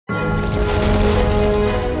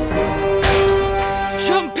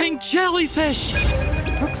jellyfish.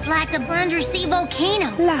 Looks like an undersea volcano.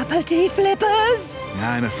 Lappity flippers!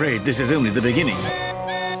 I'm afraid this is only the beginning.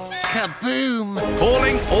 Kaboom!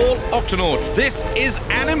 Calling all Octonauts. This is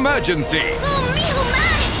an emergency. Oh, me.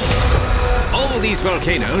 All these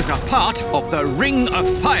volcanoes are part of the Ring of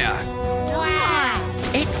Fire.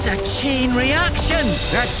 Wow! It's a chain reaction.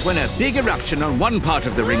 That's when a big eruption on one part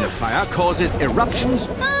of the Ring of Fire causes eruptions,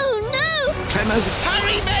 Oh, no. tremors,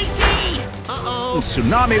 Hurry, matey! Uh-oh. and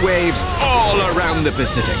tsunami waves all around the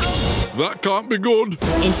Pacific. That can't be good.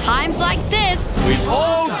 In times like this, We've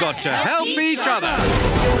all got to help each other.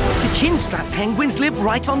 The chin-strap penguins live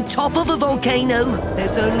right on top of a volcano.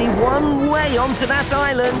 There's only one way onto that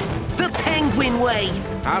island. The Penguin Way.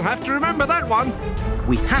 I'll have to remember that one.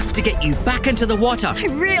 We have to get you back into the water. I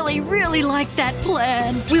really, really like that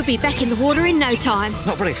plan. We'll be back in the water in no time.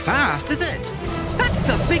 Not very fast, is it? That's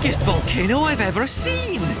the biggest volcano I've ever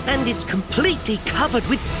seen. And it's completely covered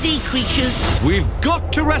with sea creatures. We've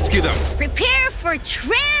got to rescue them. Prepare for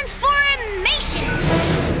transformation.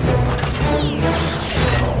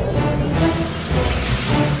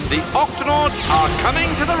 The Octonauts are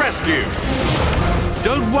coming to the rescue.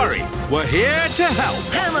 Don't worry, we're here to help.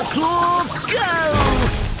 Hammer Claw, go!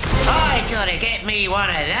 I gotta get me one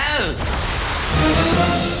of those.